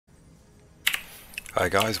Hi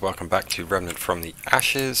guys, welcome back to Remnant from the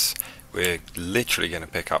Ashes. We're literally going to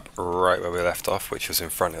pick up right where we left off, which was in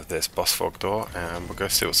front of this boss fog door, and we'll go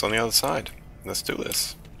see what's on the other side. Let's do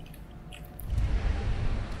this.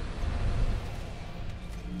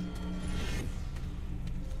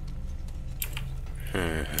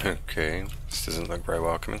 Okay, this doesn't look very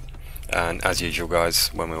welcoming. And as usual guys,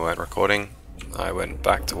 when we weren't recording, I went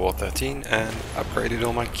back to War 13 and upgraded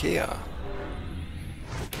all my gear.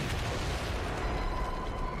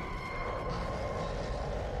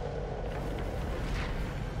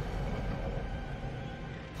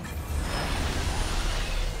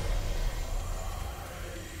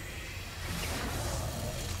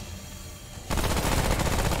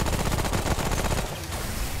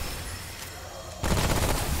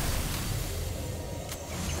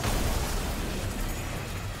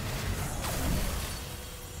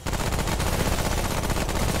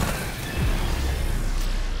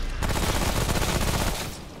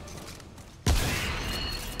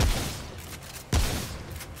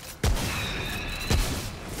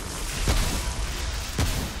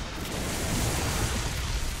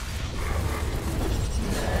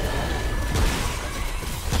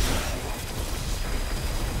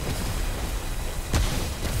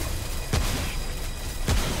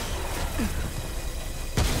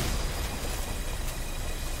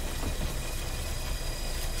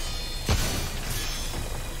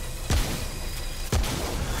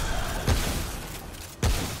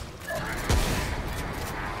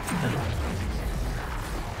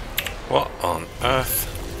 What on earth?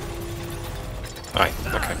 Aye,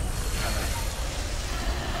 okay.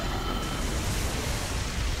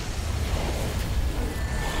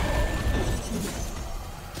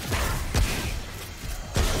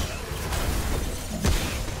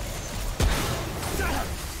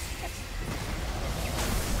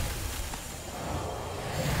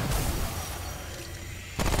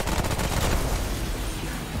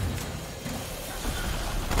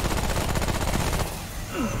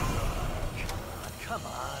 Come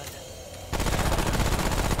on.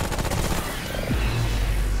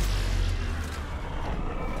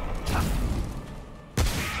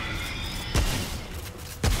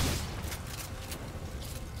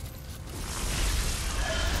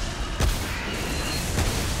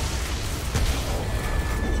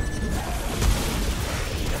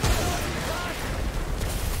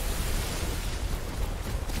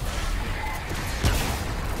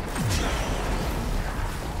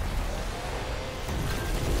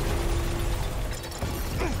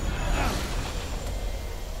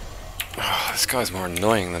 This guy's more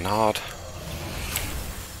annoying than hard.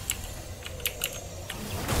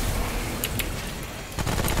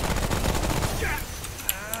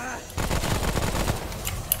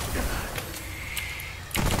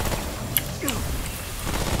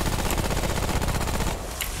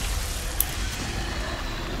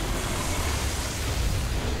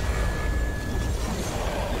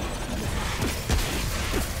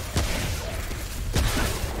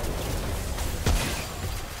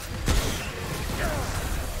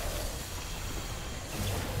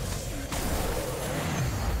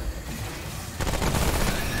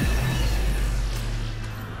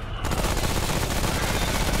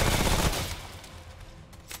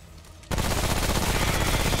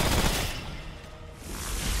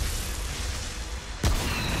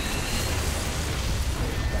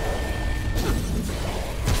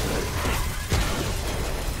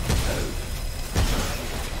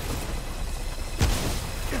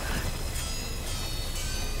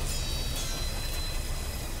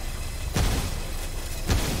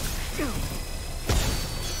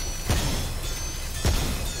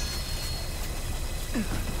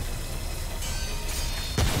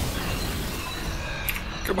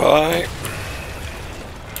 Goodbye.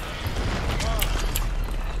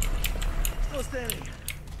 Still standing.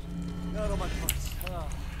 Not on my parts.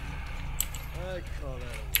 I call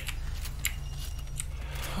that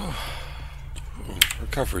a win.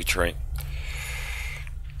 Recovery trait.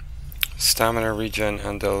 Stamina regen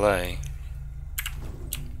and delay.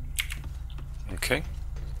 Okay.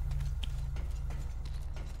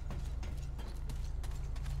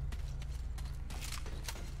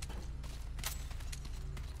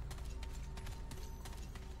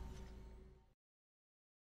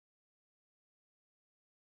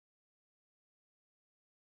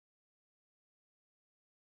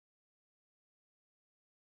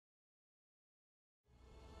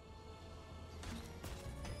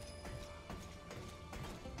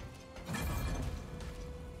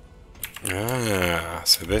 Ah,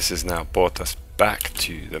 so this has now brought us back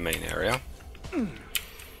to the main area.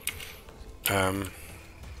 Oh,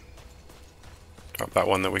 that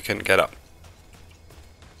one that we couldn't get up.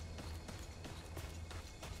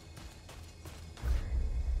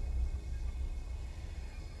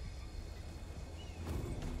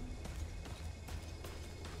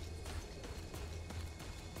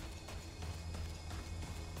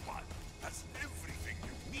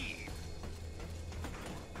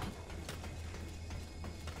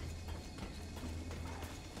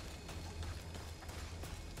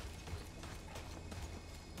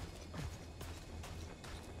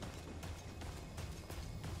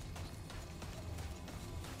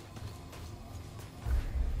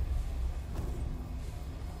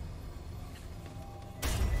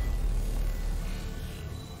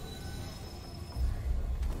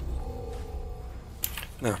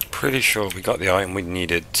 Now, pretty sure we got the item we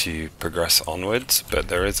needed to progress onwards, but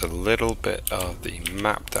there is a little bit of the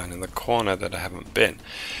map down in the corner that I haven't been.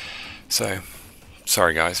 So,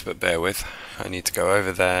 sorry guys, but bear with. I need to go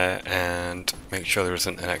over there and make sure there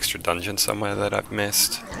isn't an extra dungeon somewhere that I've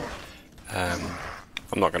missed. I'm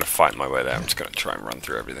not going to fight my way there, I'm just going to try and run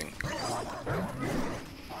through everything.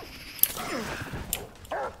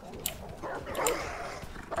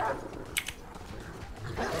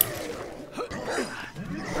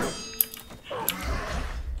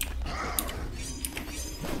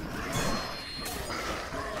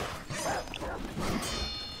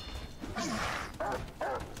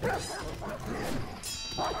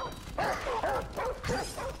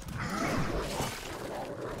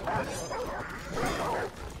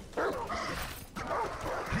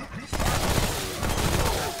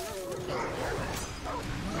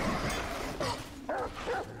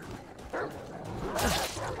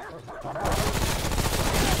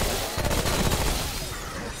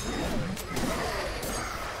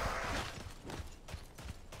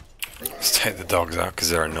 Let's take the dogs out because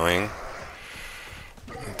they're annoying.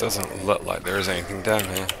 It doesn't look like there is anything down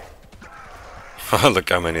here. Look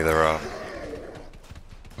how many there are.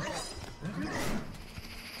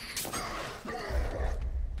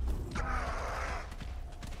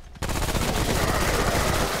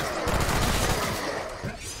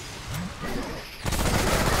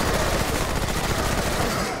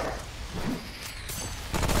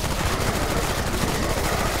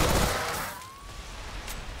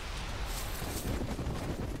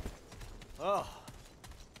 Oh,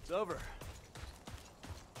 it's over.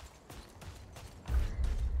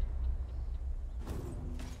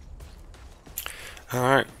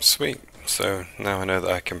 Alright, sweet. So now I know that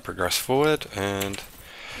I can progress forward, and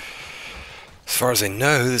as far as I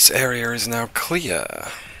know, this area is now clear.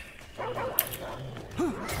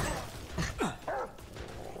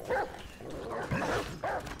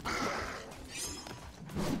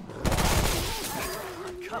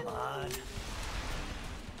 Come on.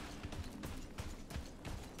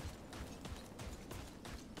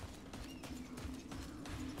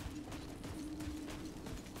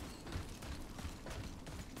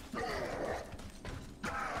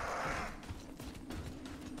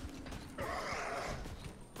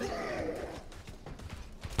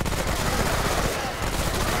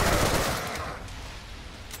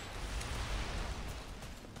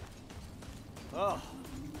 Oh,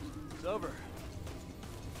 it's over.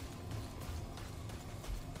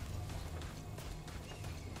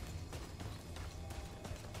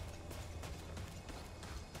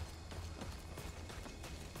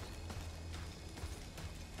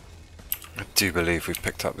 I do believe we've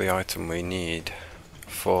picked up the item we need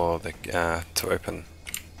for the to open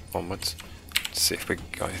onwards. Let's see if we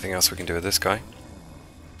got anything else we can do with this guy.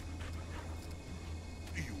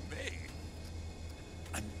 You may.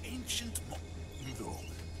 An ancient though.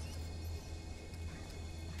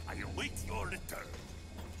 I await your return.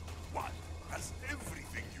 One has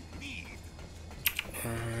everything you need.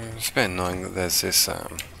 It's a bit annoying that there's this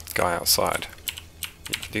guy outside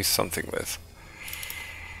you can do something with.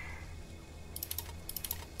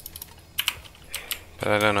 But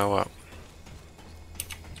I don't know what.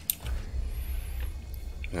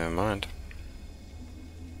 Never mind.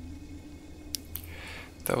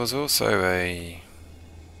 There was also a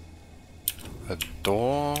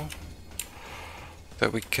door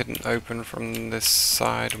that we couldn't open from this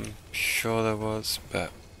side. I'm sure there was,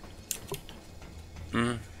 but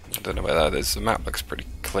I don't know where that is. The map looks pretty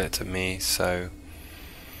clear to me, so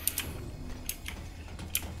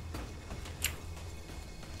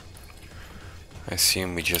I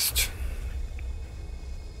assume we just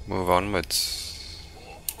move onwards.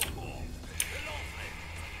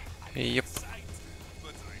 Yep.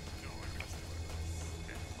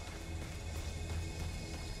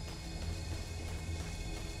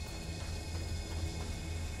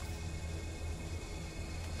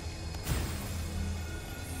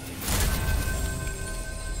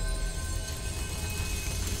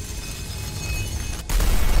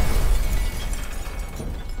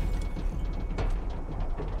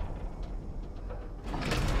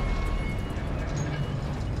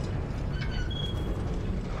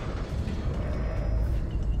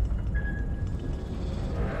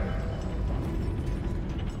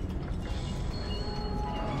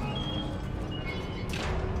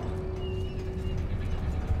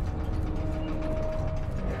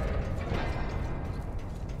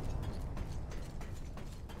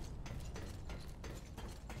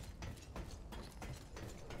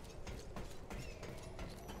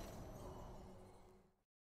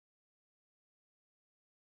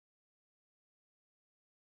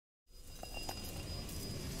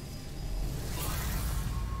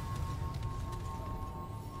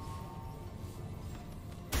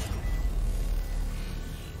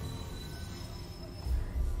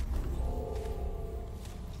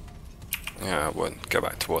 Yeah, we'll go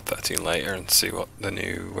back to War 13 later and see what the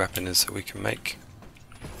new weapon is that we can make.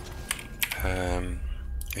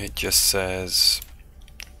 It just says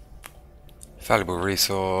valuable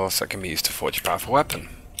resource that can be used to forge a powerful weapon.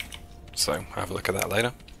 So have a look at that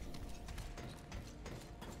later.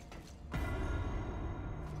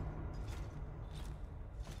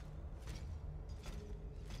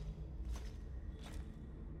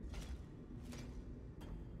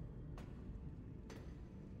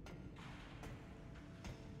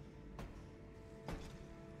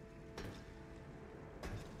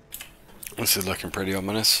 This is looking pretty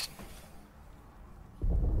ominous.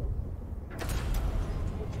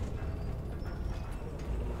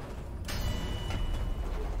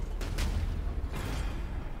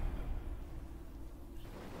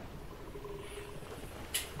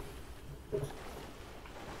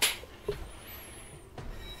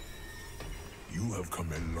 You have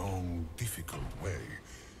come a long, difficult way,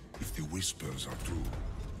 if the whispers are true.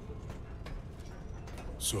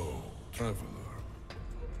 So, traveler,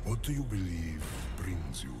 what do you believe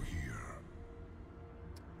brings you here?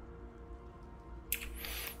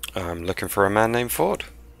 I'm looking for a man named Ford.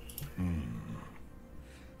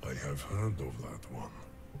 I have heard of that one,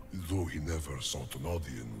 though he never sought an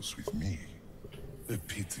audience with me. A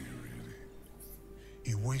pity, really.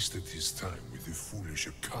 He wasted his time with the foolish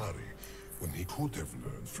Akari when he could have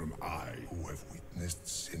learned from I who have witnessed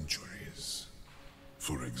centuries.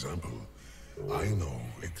 For example, I know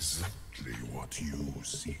exactly what you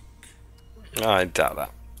seek. I doubt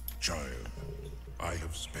that. Child, I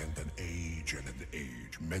have spent an age and an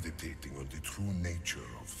age meditating on the true nature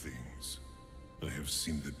of things. I have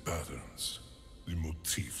seen the patterns, the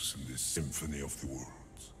motifs in the symphony of the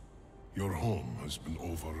worlds. Your home has been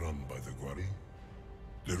overrun by the Gwari.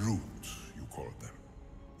 The root, you call them.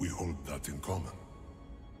 We hold that in common.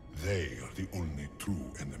 They are the only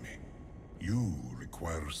true enemy. You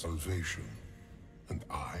require salvation, and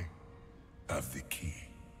I have the key.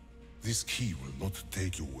 This key will not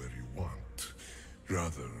take you where you want,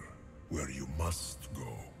 rather, where you must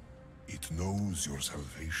go. It knows your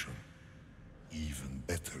salvation, even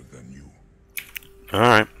better than you.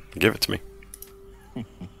 Alright, give it to me.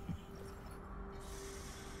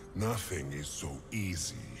 Nothing is so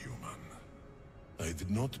easy, human. I did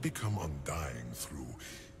not become undying through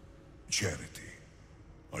charity.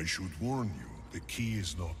 I should warn you, the key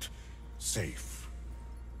is not safe.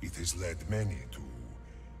 It has led many to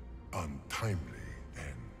untimely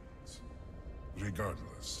ends.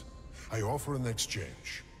 Regardless, I offer an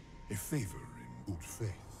exchange, a favor in good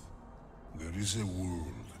faith. There is a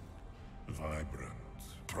world, vibrant,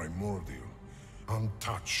 primordial,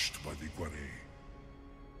 untouched by the Gwari,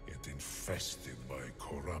 yet infested by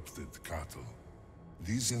corrupted cattle.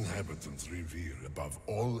 These inhabitants revere, above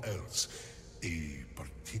all else, a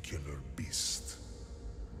particular beast.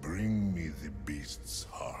 Bring me the beast's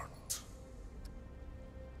heart.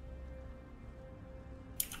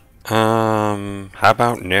 How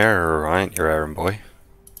about Nair, ain't your errand boy?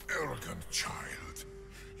 Arrogant child,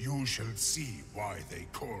 you shall see why they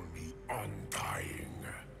call me Undying.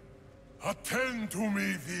 Attend to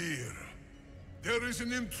me, Vir. There is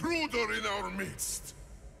an intruder in our midst.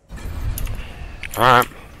 Alright.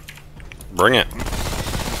 Bring it.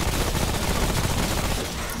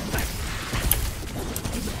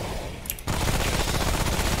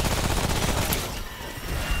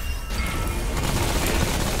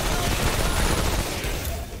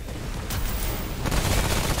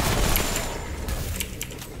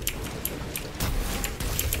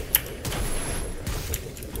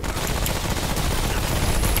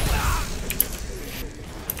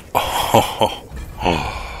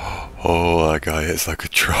 Oh, that guy hits like a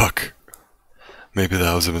truck. Maybe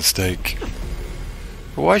that was a mistake.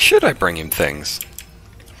 But why should I bring him things?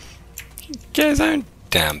 Get his own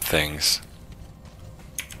damn things.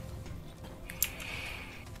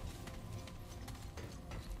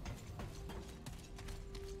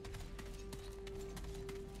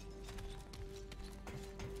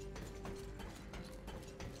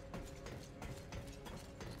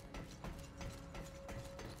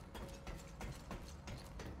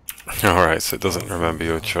 Alright, so it doesn't remember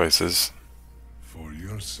your choices. For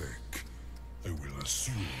your sake, I will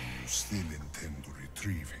assume you still intend to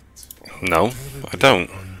retrieve it. No, I don't.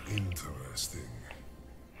 Uninteresting.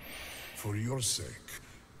 For your sake,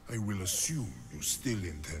 I will assume you still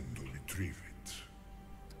intend to retrieve it.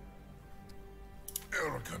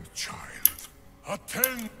 Arrogant child.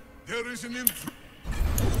 Attend! There is an intruder.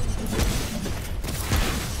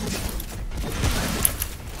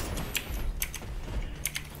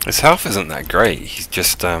 His health isn't that great, he's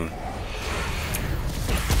just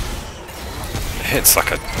hits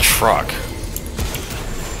like a truck.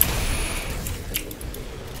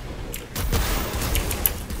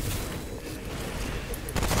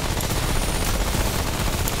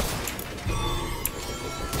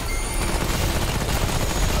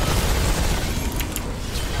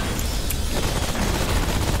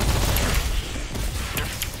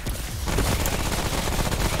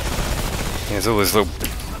 There's all these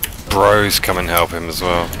little bros come and help him as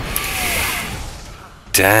well.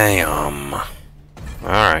 Damn.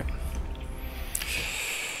 Alright.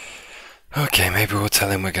 Okay, maybe we'll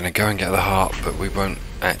tell him we're going to go and get the heart, but we won't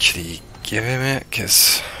actually give him it,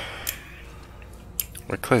 because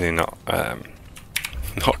we're clearly not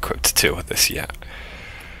equipped to deal with this yet.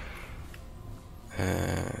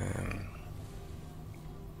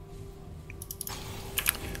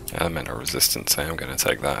 Elemental resistance, I am going to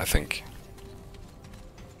take that, I think.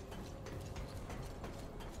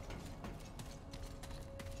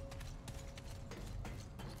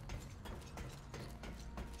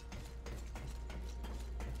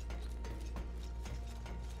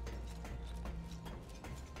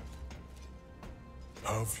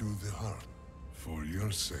 Have you the heart? For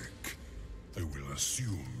your sake, I will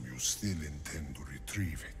assume you still intend to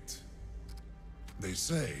retrieve it. They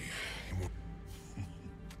say...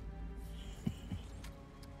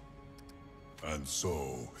 And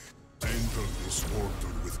so, enter this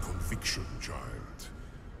order with conviction, child.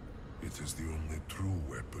 It is the only true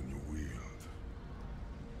weapon you wield.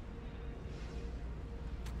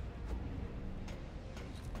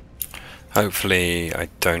 Hopefully I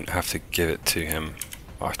don't have to give it to him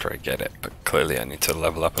after I get it, but clearly I need to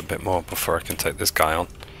level up a bit more before I can take this guy on.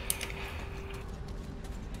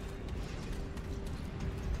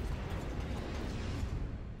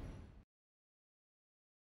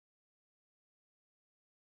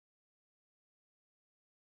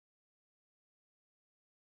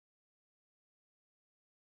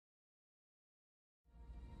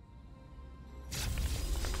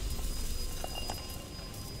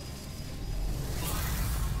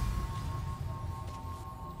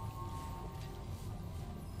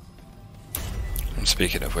 And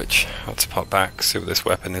speaking of which, let's pop back, see what this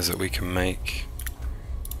weapon is that we can make.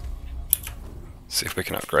 See if we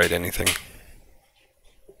can upgrade anything.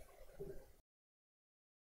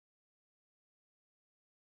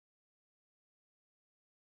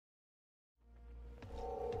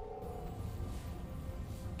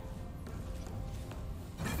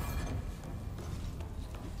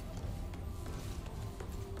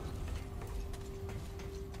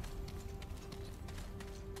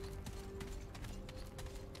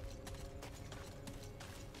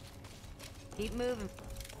 Keep moving.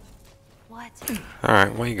 What?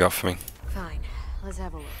 Alright, what you got for me? Fine. Let's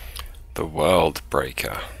have a look. The World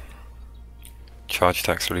Breaker. Charge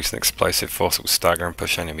attacks release an explosive force that will stagger and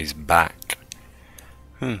push enemies back.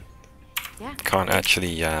 Yeah. Can't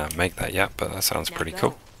actually make that yet, but that sounds pretty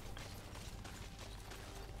cool.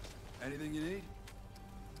 Anything you need?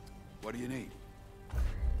 What do you need?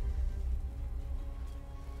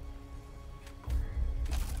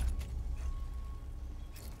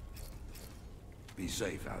 Be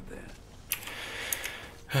safe out there.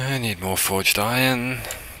 I need more forged iron,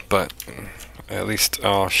 but at least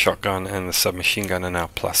our shotgun and the submachine gun are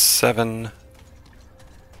now +7,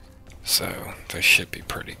 so they should be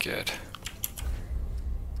pretty good.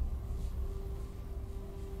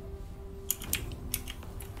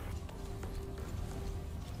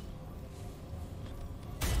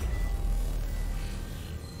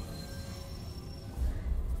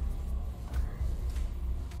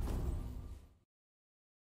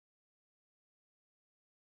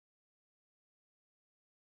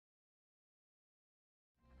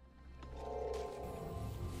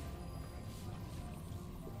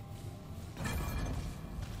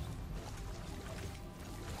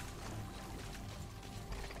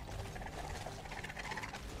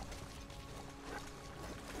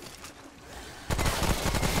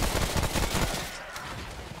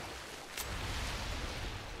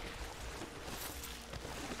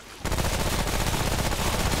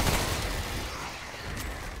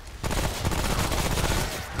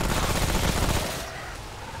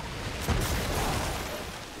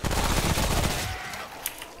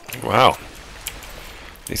 Wow,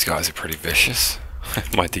 these guys are pretty vicious.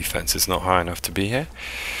 My defense is not high enough to be here.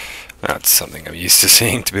 That's something I'm used to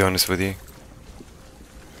seeing, to be honest with you.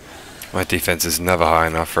 My defense is never high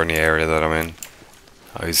enough for any area that I'm in.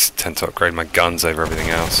 I always tend to upgrade my guns over everything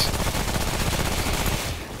else.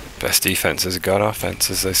 Best defense is a god offense,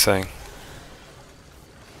 as they say.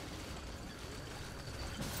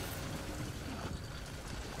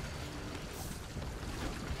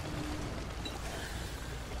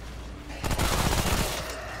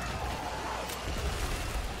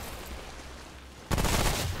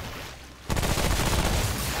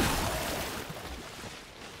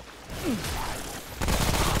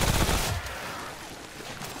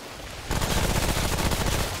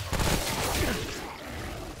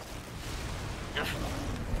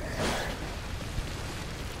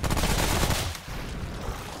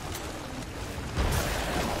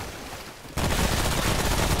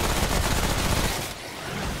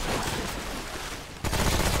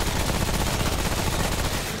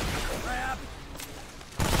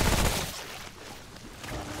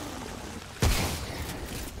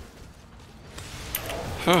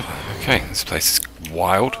 Oh, okay, this place is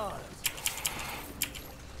wild.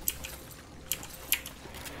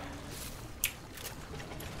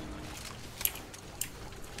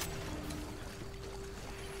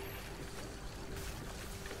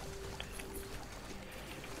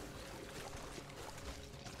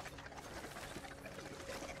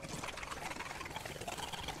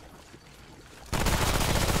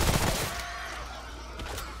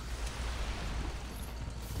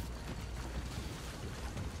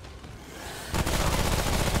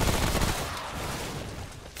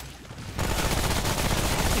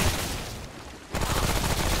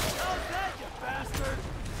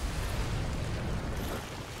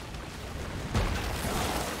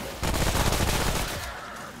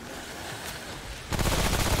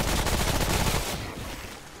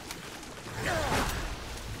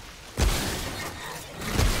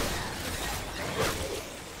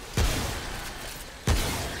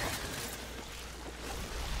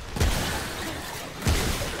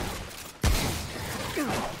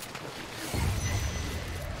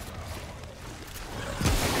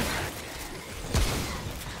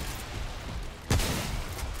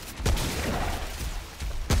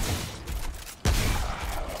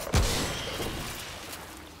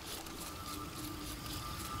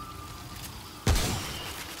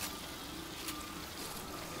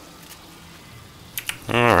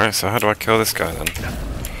 Alright, so how do I kill this guy then?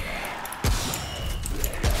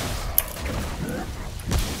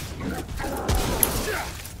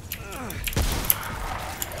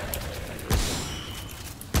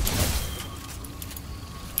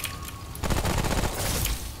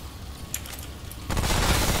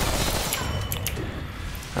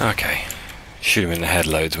 Okay. Shoot him in the head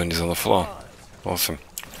loads when he's on the floor. Awesome.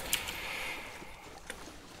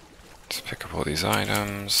 Let's pick up all these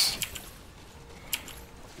items.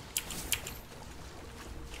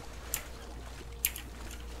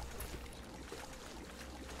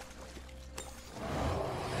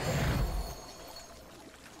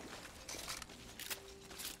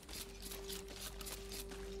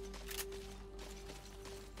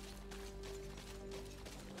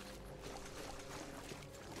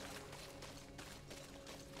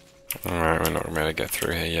 Alright, we're not going to be able to get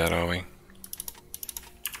through here yet, are we?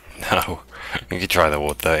 No. We can try the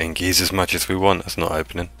Ward 13 keys as much as we want, it's not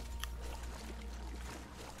opening.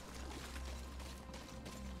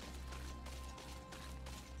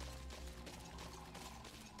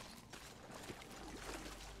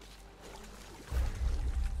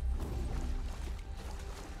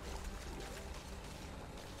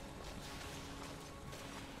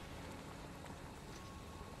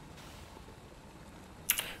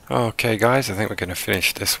 Okay guys, I think we're going to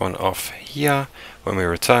finish this one off here. When we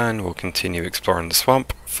return, we'll continue exploring the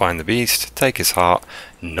swamp, find the beast, take his heart,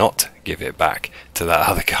 not give it back to that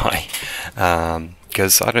other guy.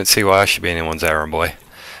 Because I don't see why I should be anyone's errand boy.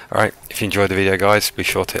 Alright, if you enjoyed the video guys, be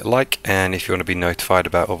sure to hit like, and if you want to be notified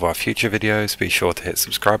about all of our future videos, be sure to hit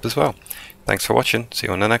subscribe as well. Thanks for watching, see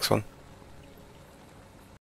you on the next one.